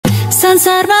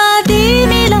संसारमा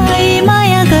तिमीलाई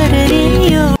माया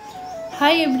गरियो। Hi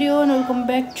everyone, welcome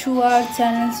back to our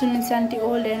channel Sunil Santi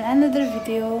Old and another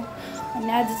video. अनि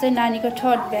आज चाहिँ नानीको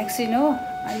थर्ड भ्याक्सिन हो।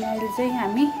 अनि अहिले चाहिँ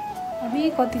हामी अभी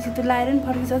कति छिटो लाएर नि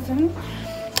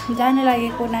फर्किसक्छौँ। जान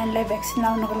लागेको नानीलाई भ्याक्सिन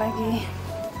लाउनको लागि।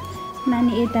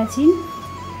 नानी यता छिन्।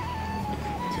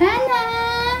 छाना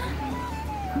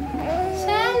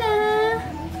छाना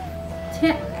छे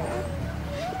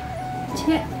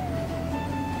छे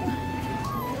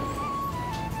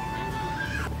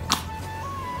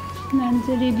नानी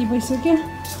चाहिँ रेडी भइसक्यो।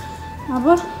 अब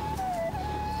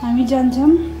हामी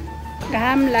जान्छौँ।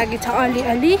 घाम लागेछ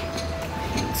अलिअलि।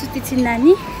 सुती छिन्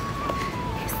नानी।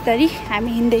 यसरी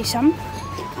हामी हिँड्दैछौँ।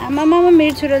 आमामा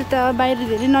मेरो छोराले त बाहिर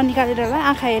धेरै ननिकालेर होला,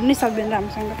 आँखा हेर्नै सक्दैन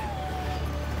राम्रोसँग।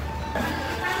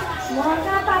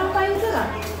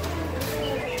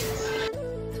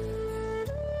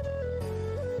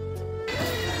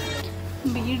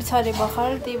 भिड छ अरे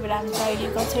भर्खर, त्यही भएर हामी अहिले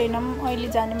गएको छैनौँ। अहिले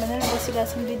जाने भनेर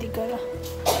बसिरहेको छौँ दिदी गएर।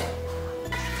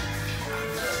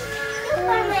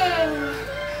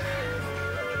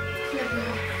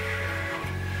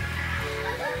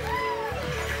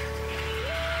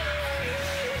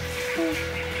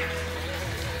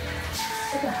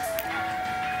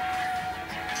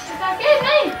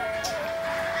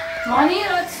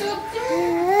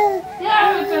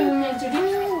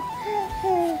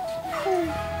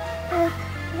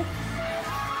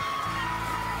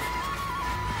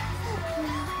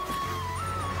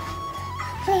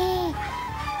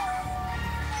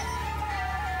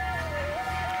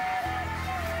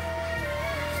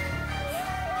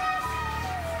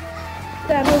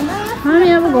 हामी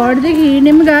अब घरदेखि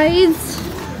हिँड्यौँ गाइज।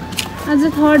 आज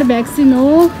थर्ड भ्याक्सिन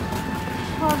हो।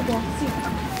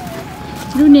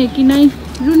 रुने कि नै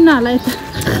रुन्नलाई त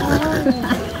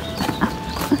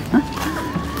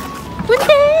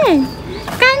कुन्ते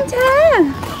कान्छ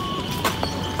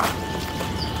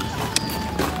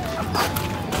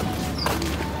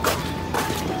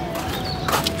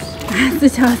हाँस्छु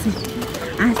छ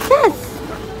हाँस्छस्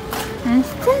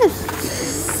हाँस्छस्।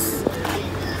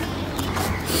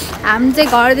 हामी चाहिँ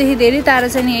घरदेखि धेरै टाढो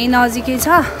छ नि, यहीँ नजिकै छ।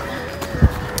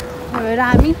 भएर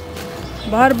हामी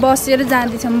भर बसेर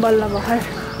जाँदैछौँ बल्ल भर्खर।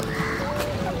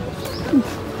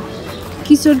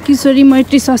 किशोर किशोरी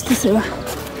मैत्री स्वास्थ्य सेवा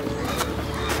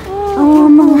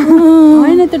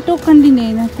होइन त्यो टोकन दिने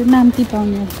होइन, त्यो नाम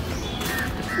टिपाउने।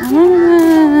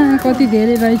 कति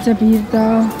धेरै रहेछ भिड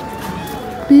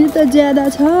त ज्यादा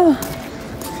छ।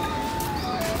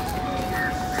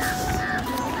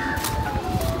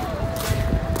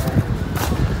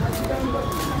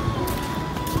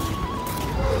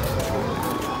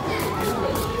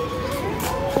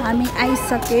 हामी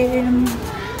आइसक्यौँ।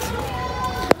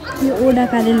 यो ओडा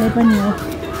कार्यालय पनि हो।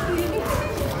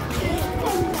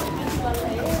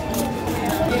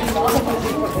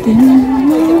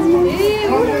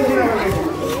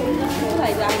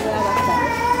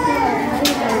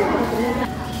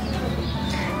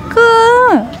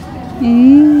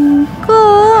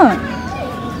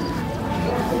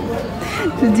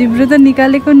 जिब्रो त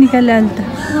निकालेको निकालिहाल्छ।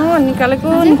 निकालेको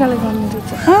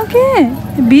ओके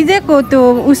भिजेको त्यो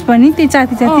उस पनि त्यही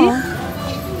चाती चाती।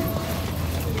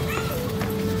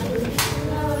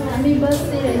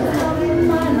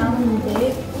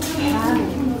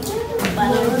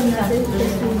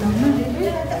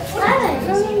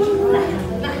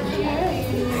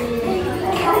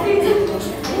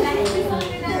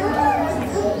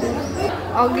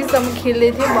 अघिसम्म खेल्दै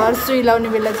थिएँ, भर सुई लाउने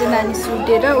बेला चाहिँ नानी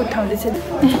सुतेर उठाउँदैछ।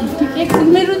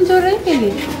 एकछिनमै रुन्छ र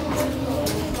फेरि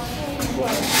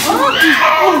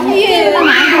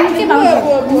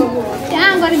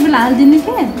त्यहाँ गरेको बेला हालिदिनु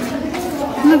के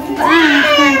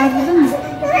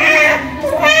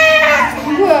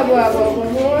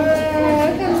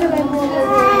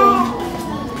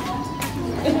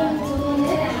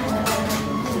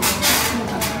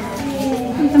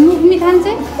मुखमी खान्छ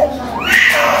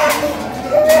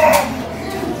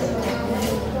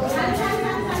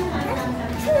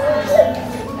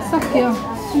सक्यो।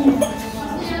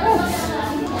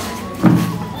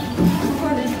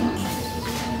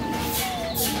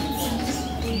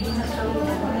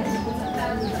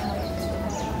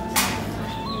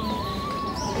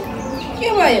 के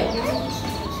भयो?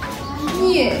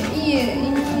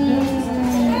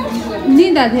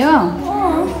 निदा थियो।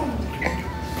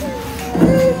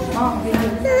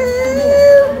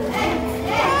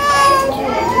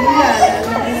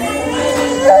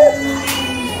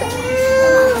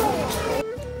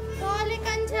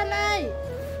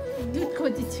 दुध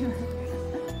खोजिछु।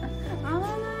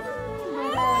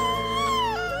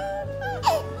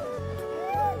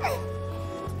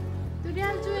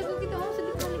 तुरियाल चुएको कि त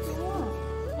औषधि खानेको हो।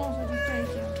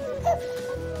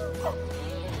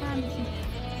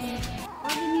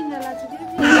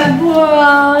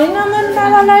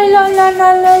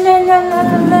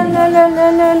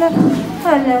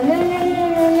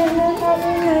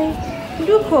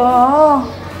 दुःख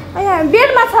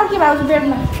बेडमा छ कि भाउजू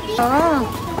बेडमा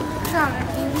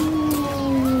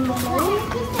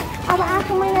अब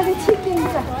आएको महिनाले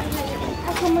छिटिन्छ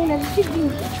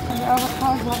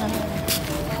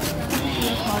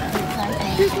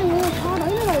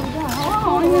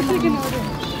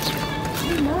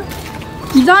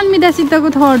जन्मिँदासितको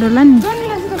थर्ड होला नि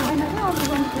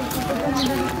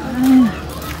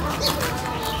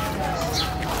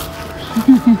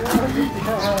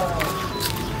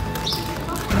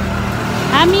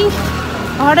हामी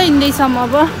घर हिँड्दैछौँ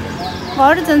अब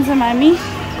घर जान्छौँ हामी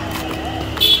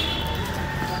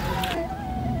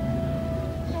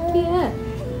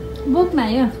बोक्न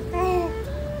यो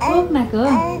बोक्नको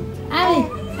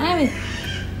आवे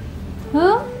हो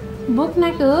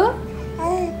बोक्नको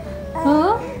हो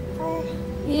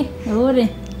ए हो रे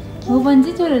हो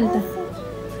भन्छ छोराले त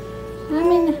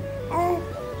आमेन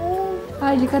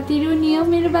अहिले कति रुनी हो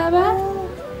मेरो बाबा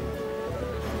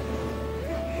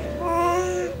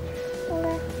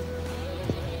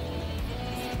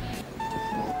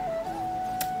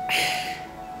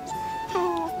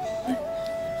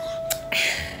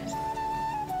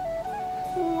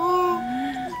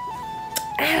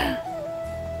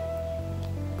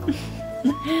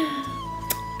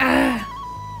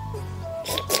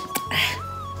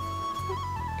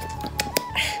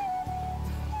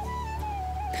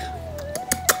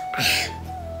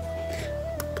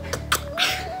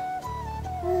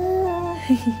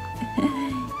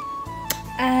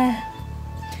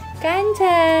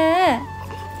कान्छा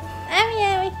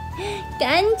आमी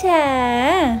कान्छा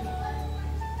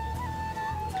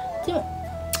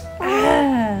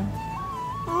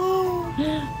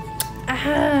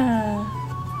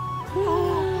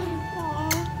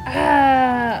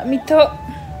मिठो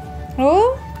हो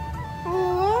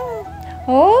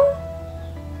हो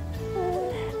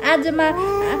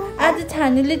आज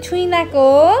छानुले छुइनाको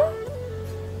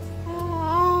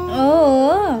हो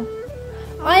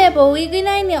आया भयो कि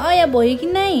नै नि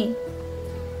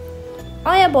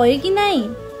आया भयो कि नै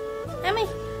आमै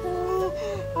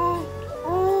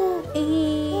ए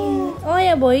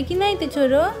आया भयो कि नै त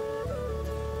छोरो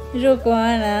रोको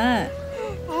आना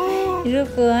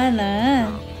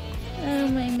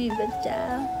आमै बच्चा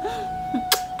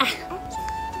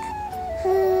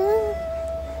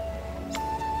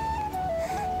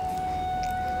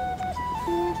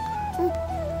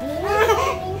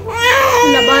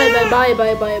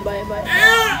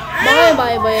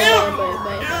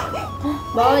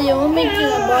Vayo मिट्टी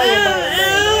vayo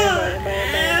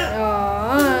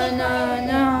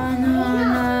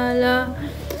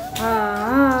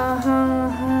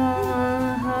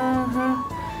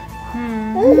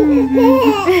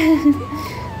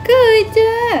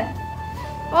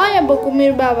आया भएको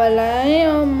मेरो बाबालाई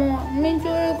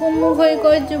मिठोको मुखै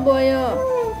कच्चो भयो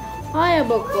आया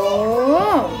भएको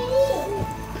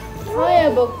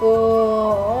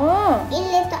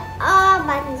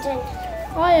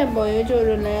आया भयो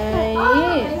छोरोलाई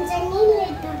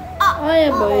आया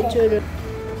भयो छोरो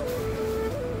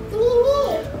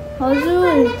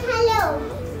हजुर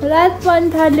रात पर्न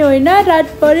थाल्यो होइन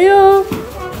रात पर्यो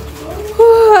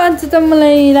आज त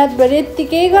मलाई रातभरि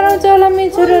यत्तिकै गराउँछ होला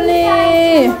मेरो छोरोले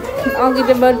अघि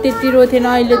त बरु त्यति रोथेन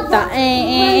अहिले त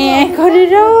ए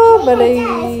गरेर भरै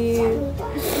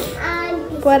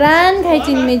परान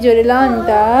खाइछिन् मेरो छोरीले अन्त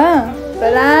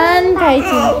परान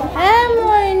खाइछिन्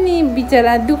नि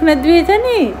बिचरा दुख्न दुखेछ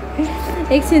नि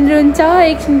एकछिन रुन्छ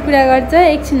एकछिन कुरा गर्छ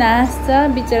एकछिन हाँस्छ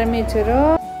बिचरा मेरो छोरो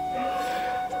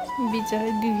बिचरा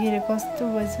दुखेर कस्तो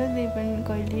भएछ त्यही पनि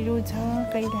कहिले रोछ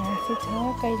कहिले हाँसेछ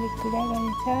कहिले कुरा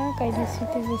गर्छ कहिले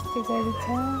सुते जस्तो गर्छ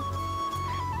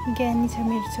ज्ञानी छ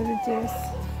मेरो छोरो चाहिँ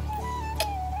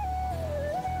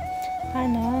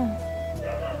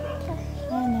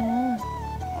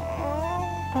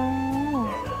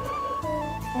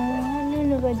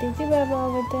नुनु गरिदियो कि बाबा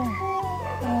अब त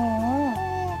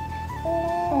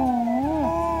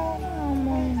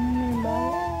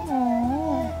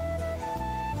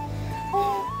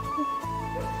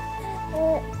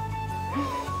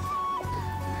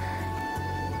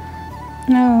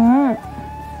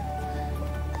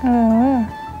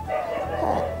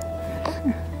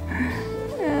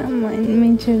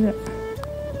छोरो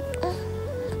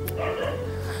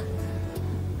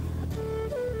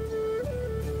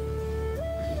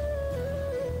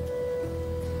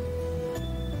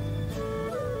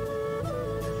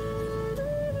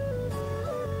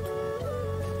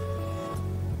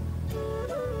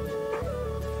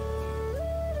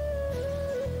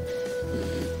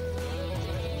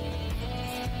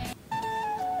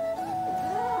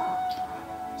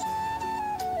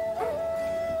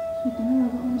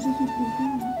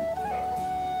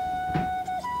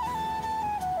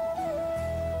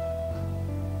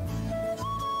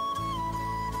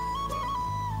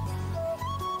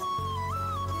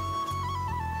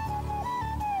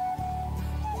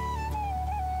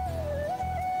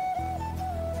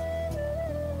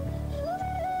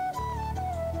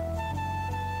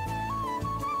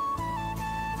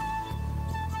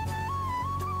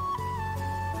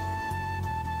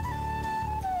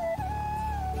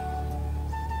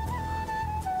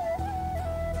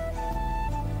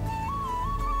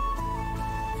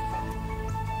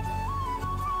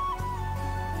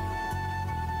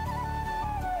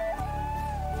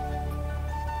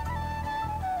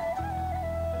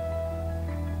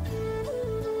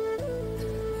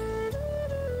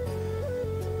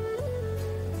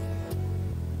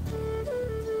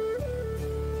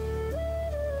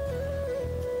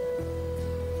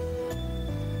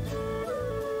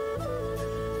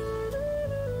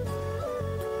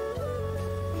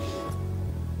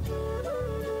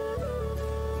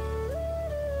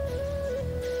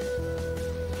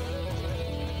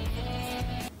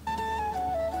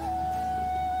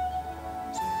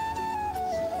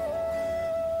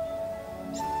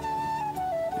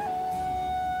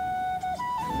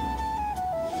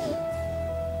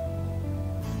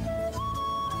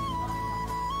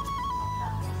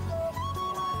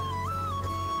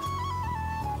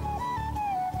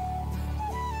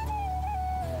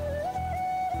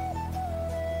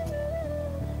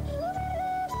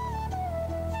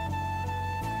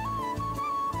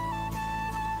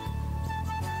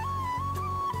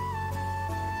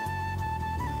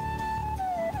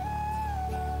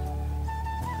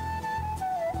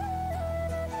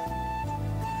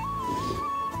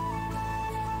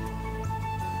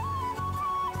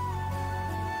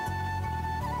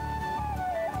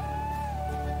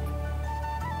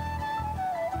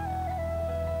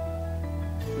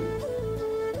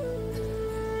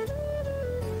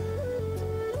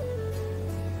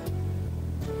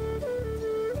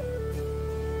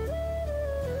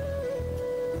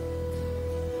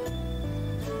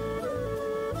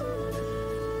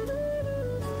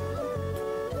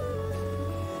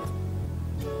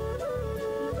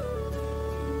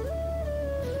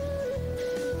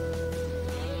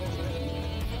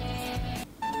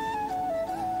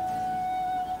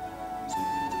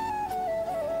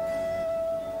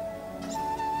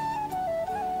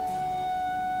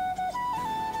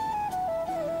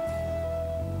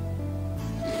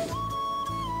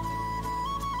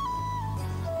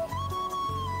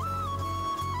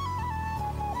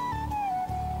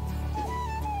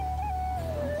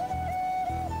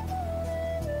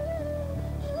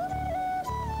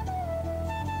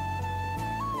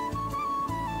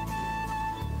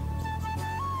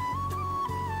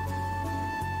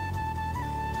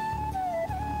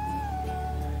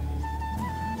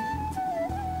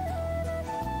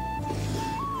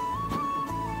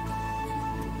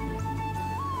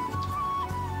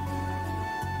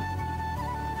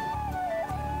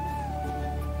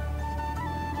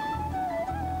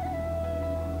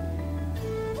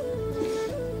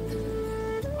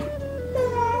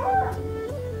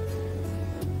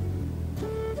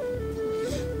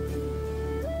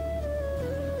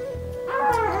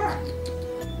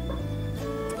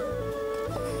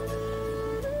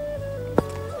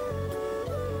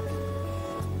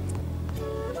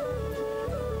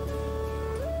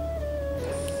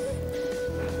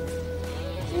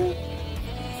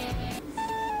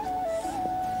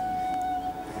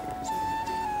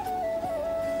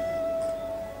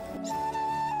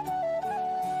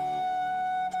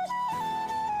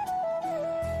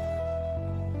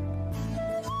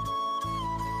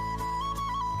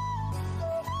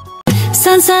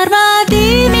संसारमा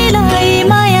तिमीलाई